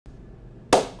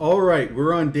All right,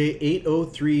 we're on day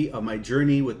 803 of my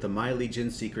journey with the My Legion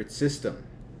secret system.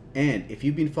 And if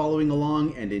you've been following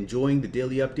along and enjoying the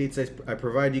daily updates I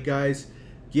provide you guys,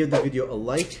 give the video a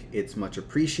like. It's much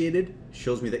appreciated.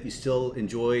 Shows me that you still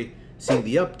enjoy seeing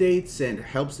the updates and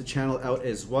helps the channel out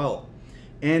as well.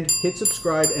 And hit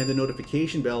subscribe and the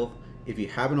notification bell if you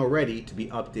haven't already to be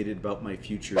updated about my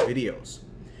future videos.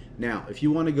 Now, if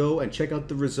you want to go and check out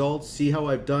the results, see how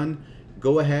I've done,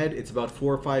 go ahead. It's about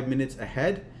 4 or 5 minutes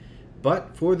ahead.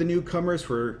 But for the newcomers,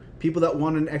 for people that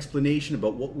want an explanation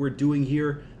about what we're doing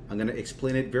here, I'm going to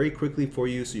explain it very quickly for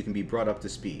you so you can be brought up to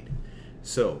speed.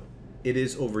 So it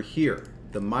is over here,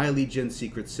 the My Legion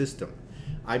secret system.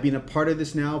 I've been a part of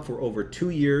this now for over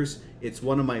 2 years. It's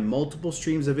one of my multiple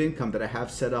streams of income that I have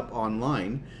set up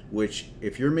online, which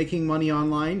if you're making money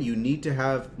online, you need to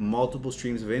have multiple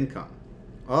streams of income.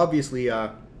 Obviously,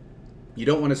 you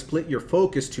don't want to split your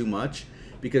focus too much,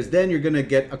 because then you're going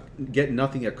to get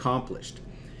nothing accomplished.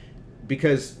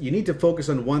 Because you need to focus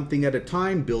on one thing at a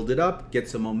time, build it up, get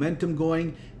some momentum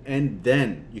going, and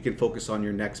then you can focus on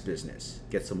your next business.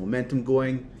 Get some momentum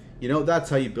going. You know, that's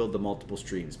how you build the multiple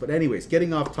streams. But anyways,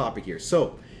 getting off topic here.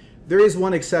 So there is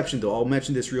one exception though. I'll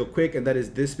mention this real quick, and that is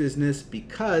this business,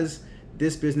 because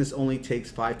this business only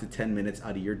takes 5 to 10 minutes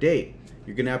out of your day.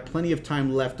 You're going to have plenty of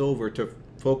time left over to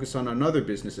focus on another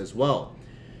business as well.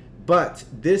 But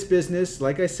this business,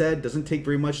 like I said, doesn't take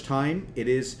very much time. It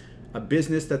is a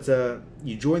business that's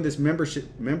you join this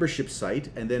membership site,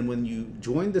 and then when you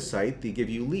join the site, they give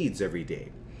you leads every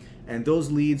day. And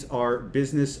those leads are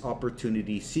business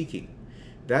opportunity seeking.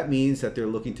 That means that they're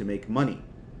looking to make money.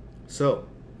 So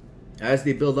as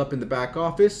they build up in the back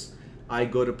office, I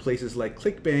go to places like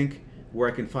Clickbank where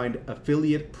I can find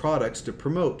affiliate products to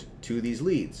promote to these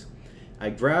leads. I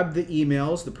grab the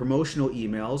emails, the promotional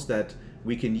emails that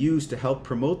we can use to help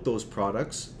promote those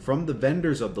products from the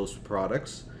vendors of those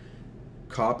products,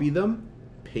 copy them,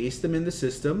 paste them in the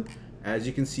system, as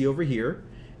you can see over here.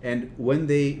 And when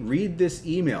they read this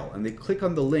email and they click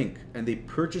on the link and they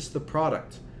purchase the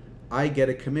product, I get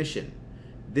a commission.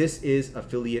 This is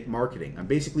affiliate marketing. I'm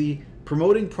basically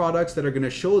promoting products that are going to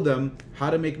show them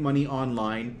how to make money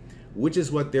online, which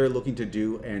is what they're looking to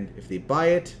do. And if they buy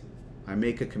it, I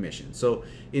make a commission. So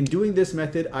in doing this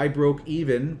method, I broke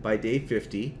even by day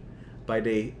 50. By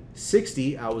day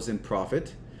 60, I was in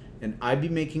profit, and I'd be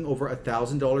making over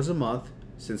 $1,000 a month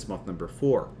since month number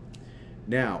 4.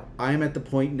 Now, I am at the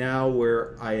point now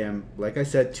where I am, like I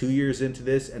said, 2 years into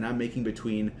this, and I'm making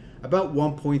between about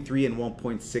 1.3 and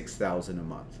 1.6 thousand a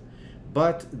month.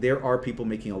 But there are people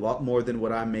making a lot more than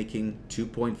what I'm making,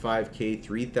 2.5K,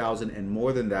 3,000, and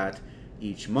more than that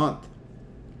each month.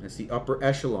 That's the upper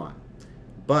echelon.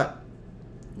 But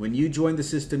when you join the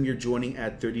system, you're joining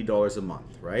at $30 a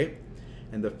month, right?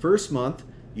 And the first month,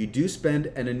 you do spend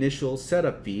an initial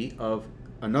setup fee of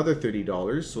another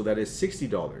 $30, so that is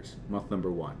 $60 month number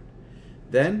 1.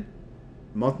 Then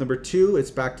month number 2,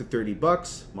 it's back to 30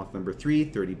 bucks, month number 3,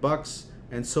 30 bucks,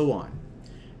 and so on.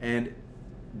 And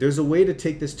there's a way to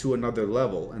take this to another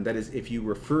level, and that is if you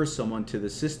refer someone to the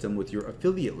system with your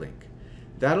affiliate link.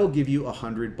 That'll give you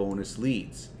 100 bonus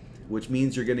leads, which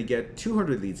means you're going to get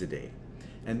 200 leads a day.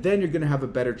 And then you're going to have a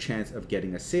better chance of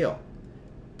getting a sale.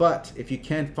 But if you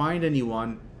can't find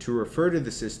anyone to refer to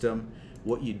the system,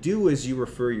 what you do is you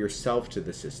refer yourself to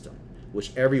the system,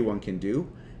 which everyone can do,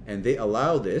 and they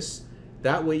allow this.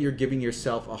 That way you're giving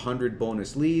yourself 100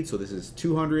 bonus leads, so this is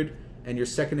 200, and your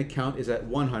second account is at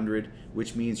 100,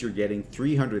 which means you're getting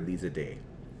 300 leads a day.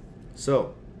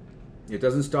 So it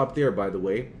doesn't stop there, by the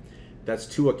way. That's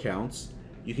 2 accounts.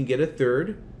 You can get a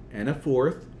third and a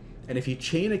fourth, and if you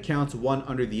chain accounts one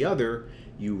under the other,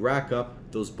 you rack up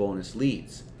those bonus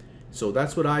leads. So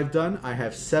that's what I've done. I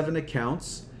have 7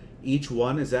 accounts. Each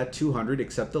one is at 200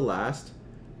 except the last,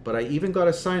 but I even got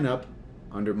a sign up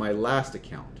under my last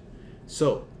account.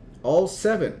 So all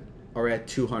 7 are at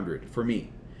 200 for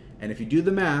me. And if you do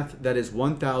the math, that is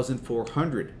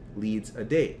 1,400 leads a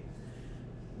day.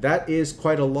 That is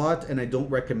quite a lot, and I don't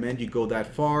recommend you go that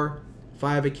far.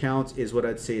 5 accounts is what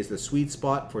I'd say is the sweet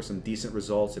spot for some decent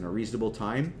results in a reasonable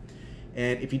time.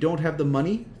 And if you don't have the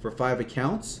money for 5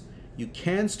 accounts, you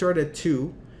can start at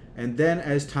 2, and then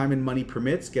as time and money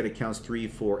permits, get accounts 3,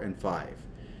 4, and 5.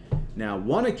 Now,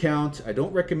 1 account, I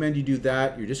don't recommend you do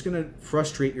that. You're just going to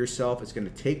frustrate yourself. It's going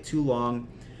to take too long.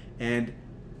 And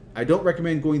I don't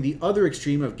recommend going the other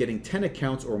extreme of getting 10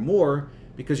 accounts or more,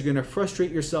 because you're going to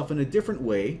frustrate yourself in a different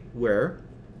way, where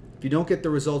if you don't get the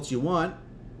results you want,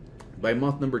 by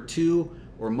month number 2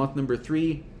 or month number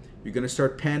 3, you're going to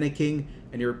start panicking,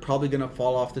 and you're probably going to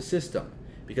fall off the system,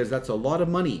 because that's a lot of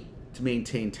money to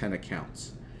maintain 10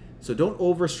 accounts. So don't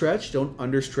overstretch, don't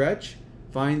understretch.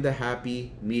 find the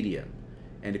happy medium.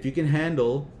 And if you can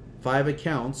handle 5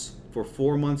 accounts for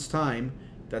 4 months time,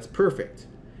 that's perfect.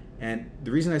 And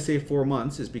the reason I say 4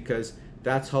 months is because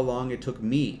that's how long it took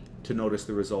me to notice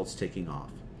the results taking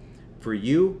off. For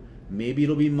you, maybe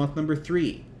it'll be month number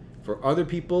 3. For other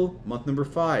people, month number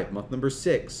 5, month number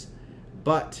 6.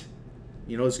 But,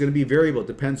 you know, it's going to be variable. It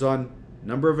depends on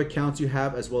number of accounts you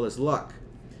have as well as luck.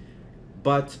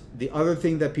 But the other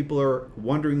thing that people are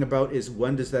wondering about is,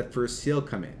 when does that first sale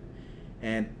come in?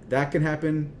 And that can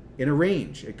happen in a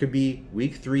range. It could be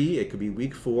week 3, it could be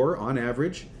week 4 on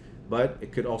average, but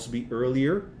it could also be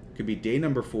earlier. It could be day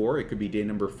number 4, it could be day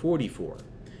number 44.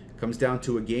 It comes down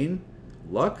to, again,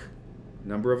 luck,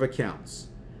 number of accounts.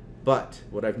 But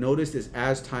what I've noticed is,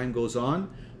 as time goes on,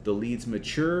 the leads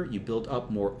mature, you build up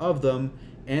more of them,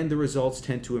 and the results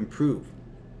tend to improve.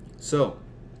 So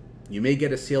you may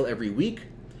get a sale every week,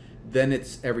 then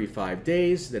it's every 5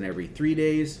 days, then every 3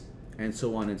 days, and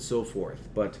so on and so forth.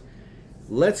 But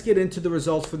let's get into the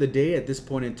results for the day. At this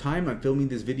point in time, I'm filming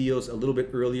these videos a little bit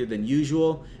earlier than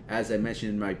usual, as I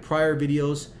mentioned in my prior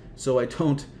videos, so I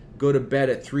don't go to bed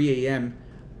at 3 a.m.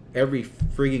 every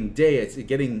frigging day. It's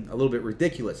getting a little bit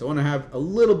ridiculous. I want to have a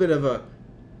little bit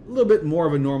more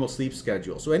of a normal sleep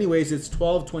schedule. So anyways, it's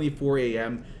 12:24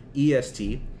 a.m.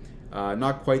 EST,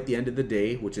 not quite the end of the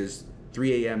day, which is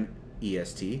 3 a.m.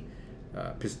 EST,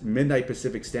 midnight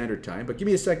Pacific Standard Time. But give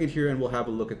me a second here and we'll have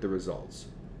a look at the results.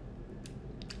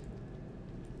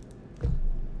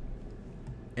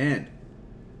 And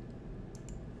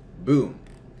boom,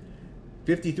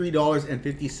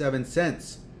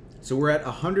 $53.57. So we're at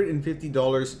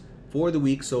 $150 for the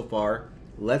week so far.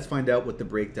 Let's find out what the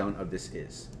breakdown of this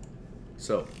is.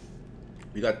 So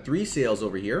we got 3 sales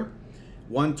over here.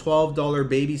 One $12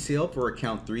 baby sale for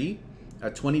account 3, a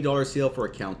 $20 sale for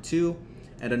account 2,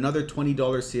 and another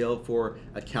 $20 sale for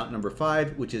account number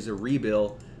 5, which is a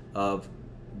rebill of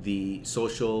the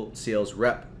social sales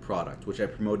rep product, which I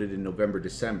promoted in November,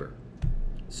 December.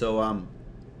 So,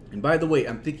 and by the way,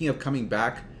 I'm thinking of coming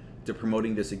back to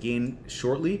promoting this again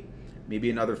shortly, maybe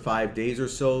another 5 days or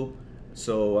so.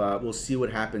 So we'll see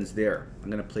what happens there. I'm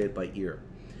going to play it by ear.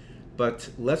 But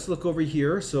let's look over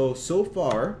here. So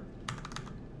far,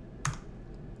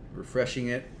 refreshing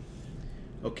it.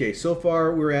 Okay, so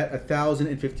far we're at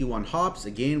 1,051 hops.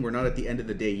 Again, we're not at the end of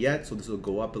the day yet, so this will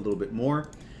go up a little bit more.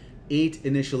 8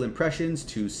 initial impressions,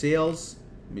 2 sales.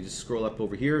 Let me just scroll up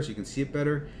over here so you can see it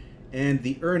better. And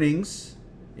the earnings,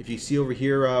 if you see over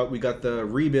here, we got the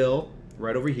rebill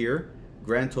right over here.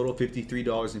 Grand total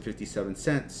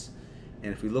 $53.57.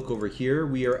 And if we look over here,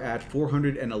 we are at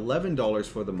 $411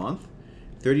 for the month,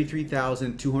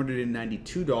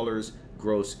 $33,292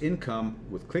 gross income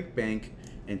with Clickbank,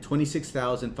 and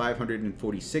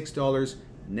 $26,546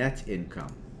 net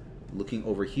income. Looking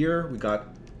over here, we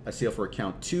got a sale for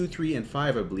account 2, 3, and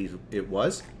 5, I believe it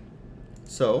was.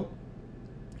 So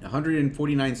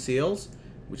 149 sales,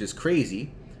 which is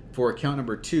crazy for account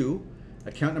number 2.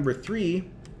 Account number 3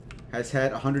 has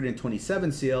had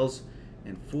 127 sales,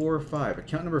 and 4, 5.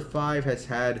 Account number 5 has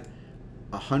had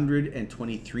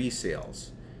 123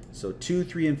 sales. So 2,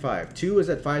 3, and 5. 2 is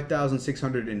at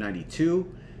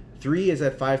 5,692. 3 is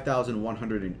at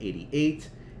 5,188.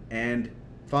 And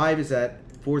 5 is at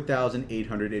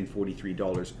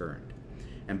 $4,843 earned.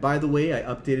 And by the way, I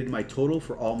updated my total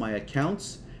for all my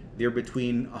accounts. They're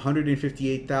between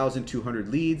 158,200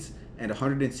 leads and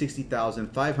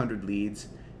 160,500 leads.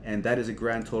 And that is a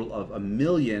grand total of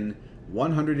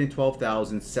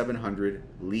 1,112,700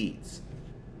 leads.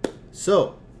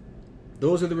 So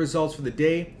those are the results for the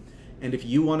day. And if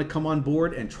you want to come on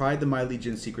board and try the My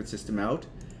Legion secret system out,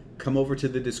 come over to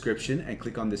the description and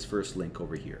click on this first link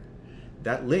over here.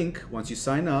 That link, once you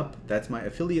sign up, that's my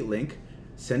affiliate link.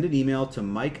 Send an email to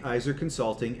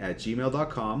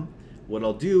mikeiserconsulting@gmail.com. What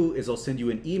I'll do is I'll send you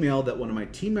an email that one of my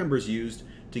team members used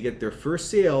to get their first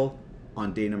sale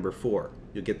on day number 4.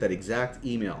 You'll get that exact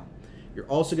email. You're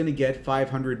also going to get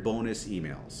 500 bonus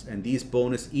emails. And these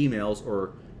bonus emails,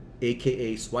 or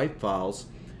AKA swipe files,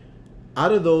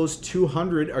 out of those,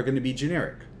 200 are going to be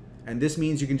generic. And this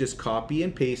means you can just copy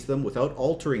and paste them without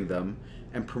altering them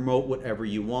and promote whatever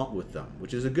you want with them,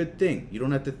 which is a good thing. You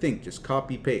don't have to think, just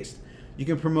copy paste. You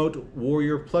can promote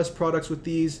Warrior Plus products with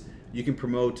these. You can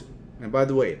promote, and by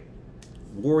the way,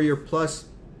 Warrior Plus,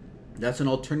 that's an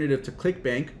alternative to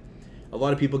Clickbank. A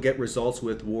lot of people get results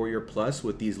with Warrior Plus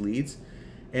with these leads.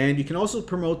 And you can also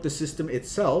promote the system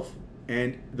itself.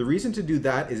 And the reason to do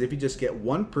that is if you just get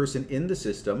one person in the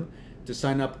system to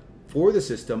sign up for the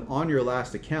system on your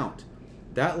last account.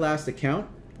 That last account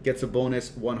gets a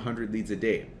bonus 100 leads a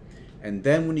day. And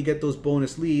then when you get those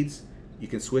bonus leads, you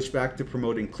can switch back to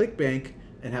promoting Clickbank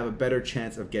and have a better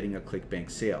chance of getting a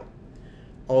Clickbank sale.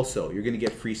 Also, you're going to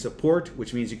get free support,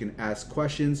 which means you can ask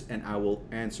questions and I will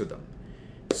answer them.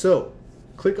 So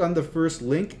click on the first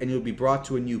link and you'll be brought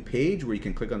to a new page where you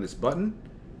can click on this button,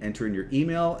 enter in your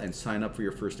email and sign up for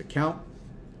your first account.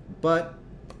 But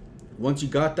once you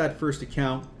got that first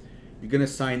account, you're going to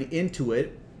sign into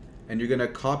it and you're going to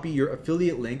copy your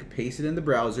affiliate link, paste it in the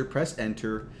browser, press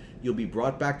enter. You'll be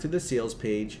brought back to the sales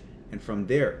page, and from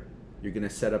there, you're going to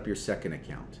set up your second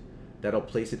account. That'll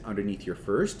place it underneath your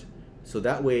first, so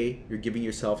that way you're giving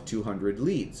yourself 200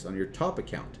 leads on your top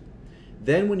account.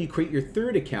 Then when you create your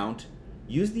third account,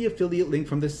 use the affiliate link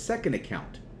from the second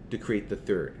account to create the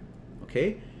third,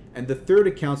 okay? And the third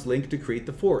account's link to create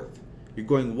the fourth. You're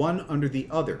going one under the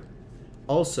other.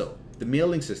 Also, the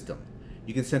mailing system.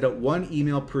 You can send out one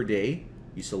email per day.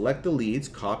 You select the leads,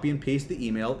 copy and paste the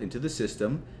email into the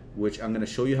system, which I'm going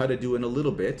to show you how to do in a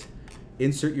little bit.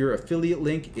 Insert your affiliate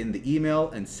link in the email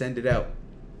and send it out.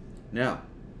 Now,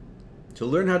 to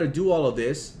learn how to do all of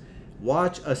this,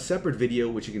 watch a separate video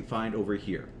which you can find over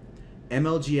here,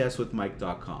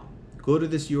 MLGSwithMike.com. Go to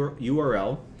this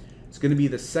URL. It's going to be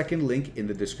the second link in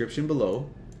the description below,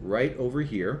 right over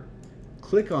here.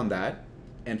 Click on that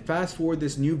and fast forward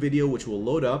this new video which will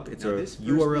load up. It's a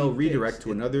URL redirect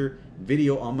to another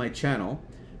video on my channel.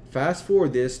 Fast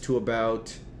forward this to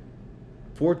about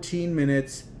 14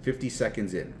 minutes, 50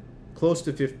 seconds in, close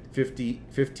to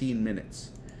 15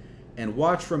 minutes. And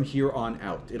watch from here on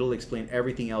out. It'll explain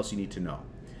everything else you need to know,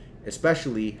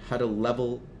 especially how to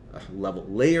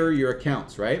layer your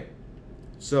accounts, right?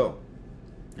 So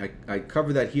I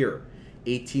cover that here,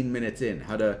 18 minutes in,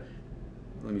 how to,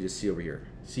 let me just see over here.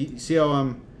 See how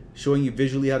I'm showing you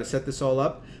visually how to set this all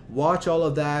up? Watch all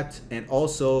of that, and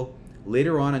also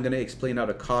later on I'm going to explain how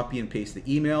to copy and paste the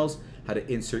emails, how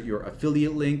to insert your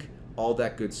affiliate link, all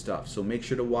that good stuff. So make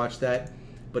sure to watch that.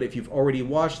 But if you've already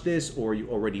watched this or you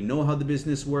already know how the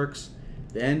business works,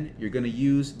 then you're going to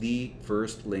use the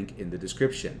first link in the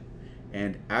description.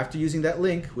 And after using that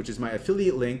link, which is my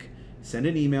affiliate link, send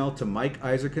an email to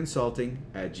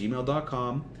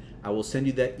mikeiserconsulting@gmail.com. I will send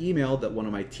you that email that one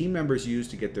of my team members used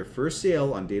to get their first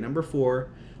sale on day number 4.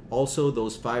 Also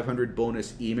those 500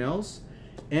 bonus emails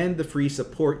and the free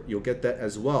support, you'll get that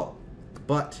as well.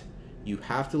 But you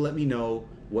have to let me know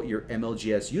what your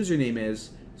MLGS username is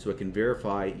so I can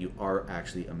verify you are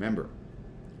actually a member.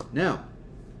 Now,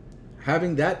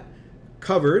 having that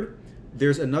covered,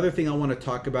 there's another thing I want to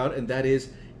talk about, and that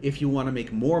is if you want to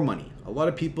make more money. A lot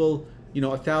of people,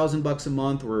 $1,000 a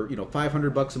month or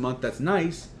 $500 a month, that's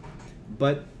nice,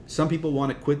 but some people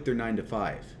want to quit their 9 to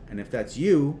 5. And if that's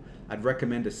you, I'd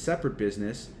recommend a separate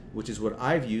business, which is what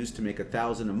I've used to make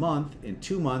 $1,000 a month in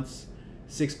 2 months,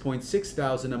 6.6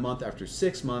 thousand a month after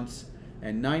 6 months,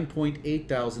 and 9.8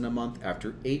 thousand a month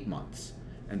after 8 months.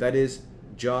 And that is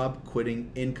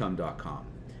jobquittingincome.com.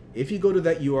 If you go to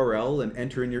that URL and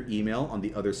enter in your email on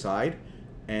the other side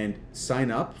and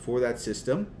sign up for that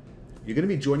system, you're going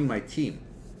to be joining my team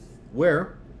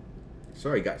where,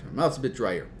 sorry guys, my mouth's a bit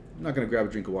dry here. I'm not going to grab a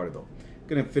drink of water though. I'm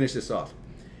going to finish this off.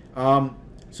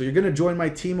 So you're going to join my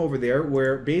team over there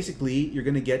where basically you're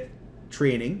going to get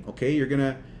training, okay? You're going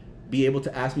to be able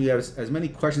to ask me as many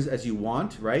questions as you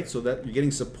want, right? So that you're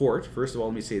getting support. First of all,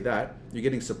 let me say that. You're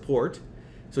getting support.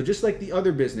 So just like the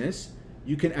other business,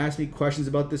 you can ask me questions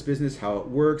about this business, how it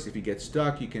works. If you get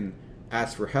stuck, you can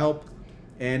ask for help.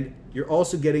 And you're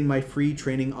also getting my free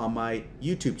training on my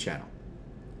YouTube channel.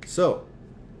 So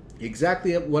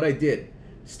exactly what I did,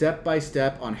 step by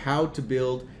step on how to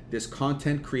build this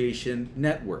content creation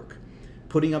network,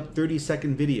 putting up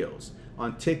 30-second videos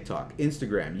on TikTok,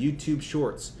 Instagram, YouTube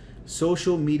Shorts,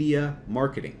 social media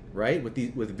marketing, right? With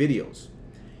videos.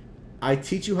 I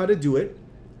teach you how to do it,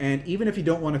 and even if you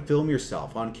don't want to film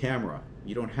yourself on camera,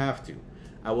 you don't have to.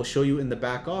 I will show you in the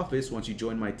back office once you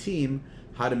join my team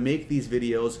how to make these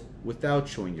videos without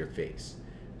showing your face.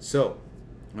 So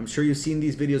I'm sure you've seen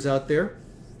these videos out there,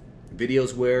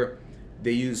 videos where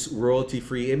they use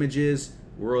royalty-free images,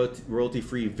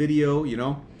 royalty-free video,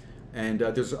 and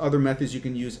there's other methods you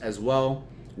can use as well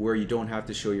where you don't have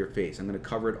to show your face. I'm going to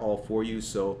cover it all for you.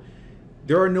 So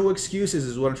there are no excuses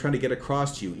is what I'm trying to get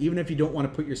across to you. Even if you don't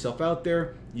want to put yourself out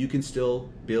there, you can still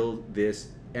build this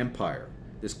empire,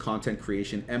 this content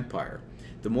creation empire.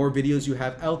 The more videos you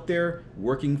have out there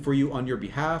working for you on your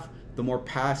behalf, the more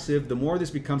passive, the more this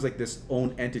becomes like this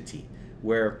own entity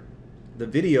where the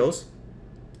videos,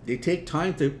 they take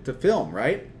time to film,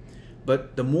 right?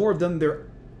 But the more of them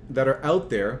that are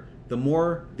out there, the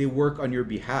more they work on your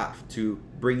behalf to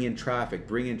bring in traffic.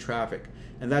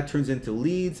 And that turns into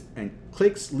leads and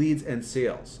clicks, leads, and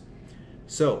sales.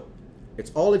 So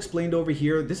It's all explained over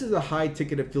here. This is a high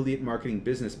ticket affiliate marketing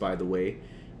business, by the way.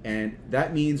 And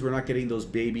that means we're not getting those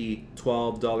baby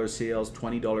 $12 sales,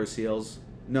 $20 sales.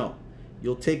 No,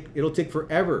 it'll take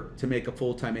forever to make a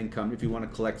full-time income if you want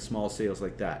to collect small sales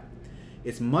like that.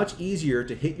 It's much easier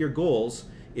to hit your goals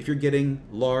if you're getting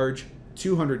large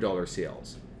 $200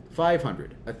 sales,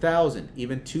 $500, $1,000,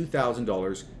 even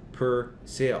 $2,000 per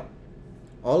sale.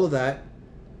 All of that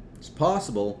is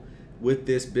possible with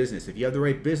this business. If you have the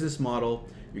right business model,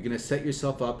 you're going to set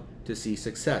yourself up to see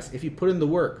success if you put in the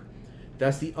work.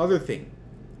 That's the other thing.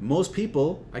 Most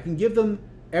people, I can give them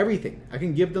everything. I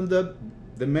can give them the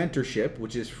mentorship,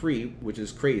 which is free, which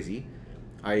is crazy.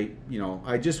 I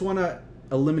just want to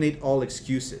eliminate all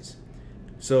excuses.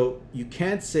 So you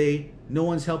can't say, no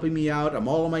one's helping me out, I'm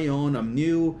all on my own, I'm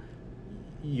new.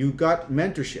 You got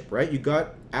mentorship, right? You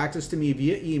got access to me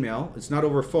via email. It's not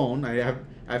over phone.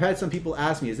 I've had some people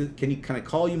ask me, can I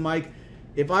call you, Mike?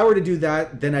 If I were to do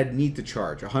that, then I'd need to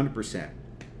charge 100%,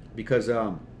 because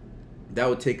that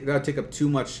would take up too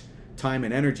much time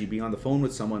and energy being on the phone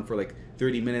with someone for like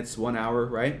 30 minutes, 1 hour,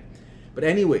 right? But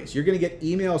anyways, you're going to get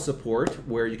email support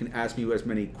where you can ask me as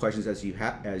many questions as you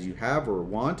have or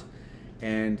want.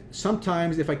 And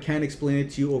sometimes if I can't explain it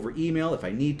to you over email, if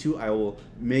I need to, I will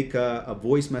make a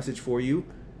voice message for you,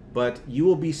 but you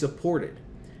will be supported.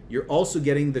 You're also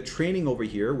getting the training over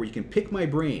here where you can pick my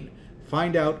brain,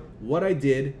 find out what I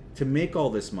did to make all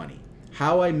this money,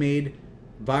 how I made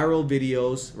viral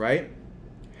videos, right?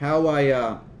 How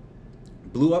I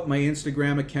blew up my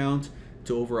Instagram account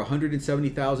to over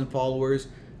 170,000 followers,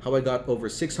 how I got over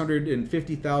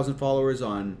 650,000 followers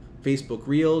on Facebook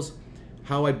Reels,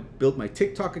 how I built my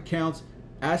TikTok accounts.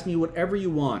 Ask me whatever you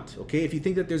want, okay? If you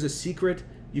think that there's a secret,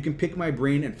 you can pick my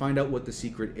brain and find out what the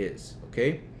secret is,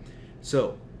 okay?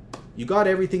 So, you got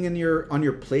everything on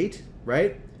your plate,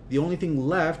 right? The only thing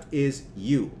left is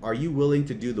you. Are you willing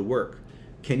to do the work?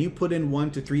 Can you put in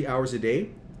 1 to 3 hours a day,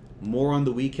 more on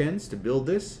the weekends to build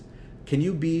this? Can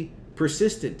you be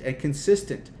persistent and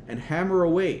consistent and hammer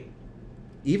away,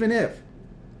 even if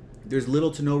there's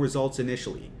little to no results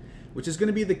initially, which is going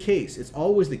to be the case. It's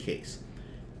always the case.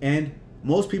 And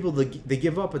most people, they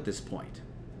give up at this point.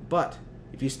 But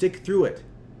if you stick through it,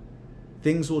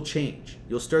 things will change.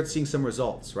 You'll start seeing some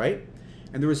results, right?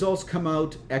 And the results come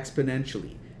out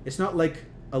exponentially. It's not like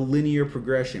a linear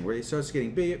progression where it starts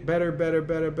getting better, better,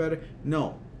 better, better.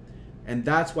 No. And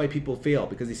that's why people fail,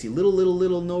 because they see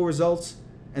little, no results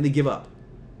and they give up.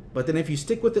 But then if you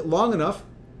stick with it long enough,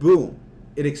 boom,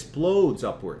 it explodes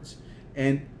upwards.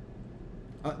 And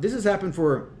this has happened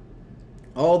for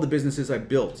all the businesses I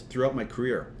built throughout my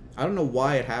career. I don't know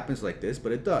why it happens like this,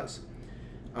 but it does.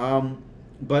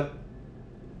 But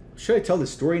should I tell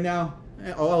this story now?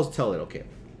 I'll tell it, okay.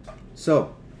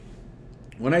 So,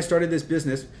 when I started this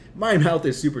business, my mouth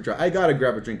is super dry. I gotta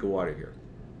grab a drink of water here.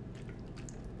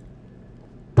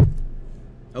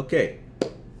 Okay.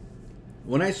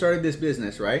 When I started this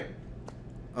business, right,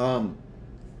 I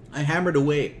hammered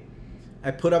away.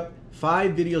 I put up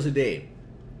 5 videos a day,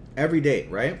 every day,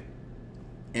 right?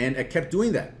 And I kept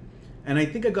doing that. And I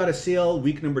think I got a sale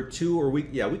week number 2 or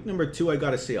week number 2 I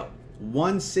got a sale.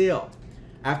 1 sale.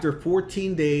 After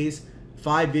 14 days,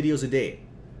 5 videos a day,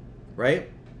 right?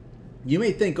 You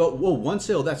may think, oh, whoa, 1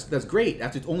 sale, that's great.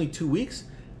 After only 2 weeks,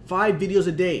 5 videos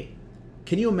a day.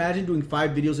 Can you imagine doing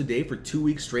 5 videos a day for 2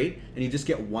 weeks straight and you just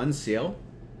get 1 sale?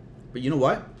 But you know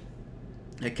what?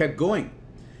 I kept going.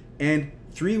 And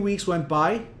 3 weeks went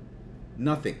by,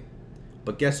 nothing.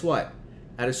 But guess what?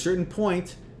 At a certain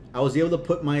point, I was able to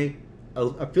put my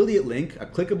affiliate link, a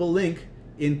clickable link,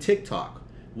 in TikTok.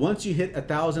 Once you hit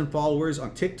 1,000 followers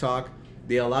on TikTok,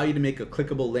 they allow you to make a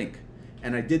clickable link.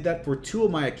 And I did that for 2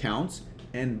 of my accounts,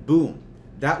 and boom,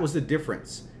 that was the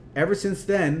difference. Ever since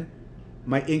then,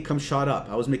 my income shot up.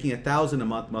 I was making 1,000 a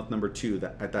month number 2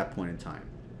 at that point in time.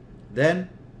 Then,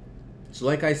 so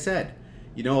like I said,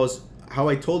 you know, how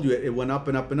I told you, it went up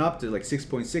and up and up to like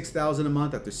 6.6 thousand a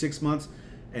month after 6 months,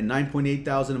 and 9.8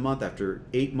 thousand a month after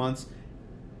 8 months.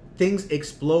 Things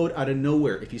explode out of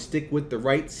nowhere if you stick with the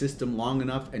right system long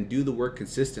enough and do the work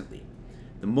consistently.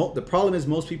 The problem is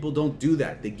most people don't do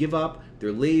that. They give up,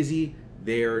 they're lazy,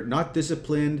 they're not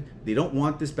disciplined, they don't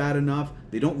want this bad enough,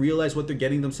 they don't realize what they're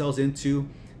getting themselves into.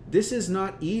 This is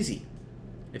not easy.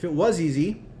 If it was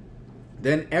easy,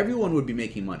 then everyone would be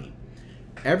making money.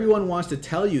 Everyone wants to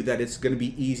tell you that it's going to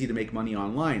be easy to make money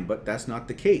online, but that's not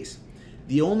the case.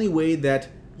 The only way that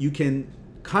you can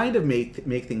kind of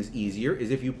make things easier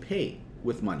is if you pay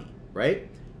with money, right?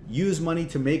 Use money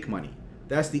to make money.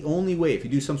 That's the only way. If you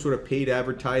do some sort of paid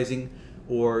advertising,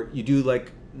 or you do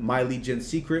like My Lead Gen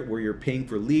Secret where you're paying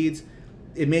for leads,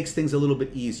 it makes things a little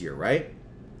bit easier, right?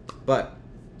 But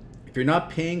if you're not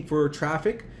paying for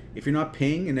traffic, if you're not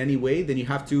paying in any way, then you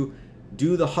have to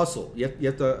do the hustle. You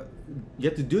have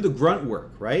to do the grunt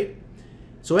work, right?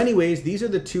 So anyways, these are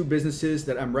the two businesses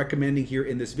that I'm recommending here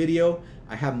in this video.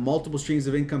 I have multiple streams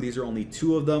of income. These are only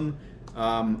two of them.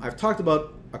 I've talked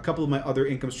about a couple of my other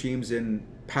income streams in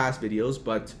past videos,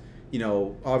 but you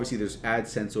know, obviously there's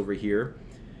AdSense over here.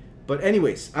 But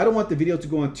anyways, I don't want the video to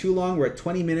go on too long. We're at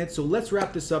 20 minutes, so let's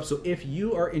wrap this up. So if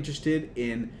you are interested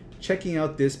in checking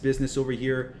out this business over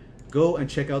here, go and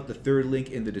check out the third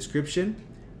link in the description.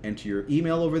 Enter your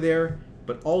email over there.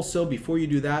 But also, before you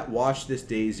do that, watch this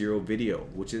day 0 video,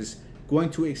 which is going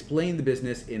to explain the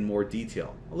business in more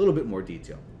detail, a little bit more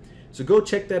detail. So go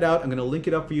check that out. I'm going to link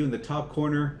it up for you in the top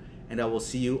corner, and I will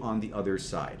see you on the other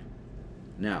side.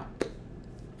 Now,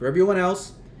 for everyone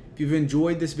else, if you've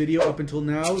enjoyed this video up until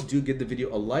now, do give the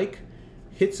video a like,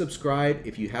 hit subscribe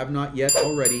if you have not yet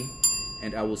already,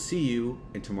 and I will see you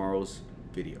in tomorrow's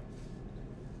video.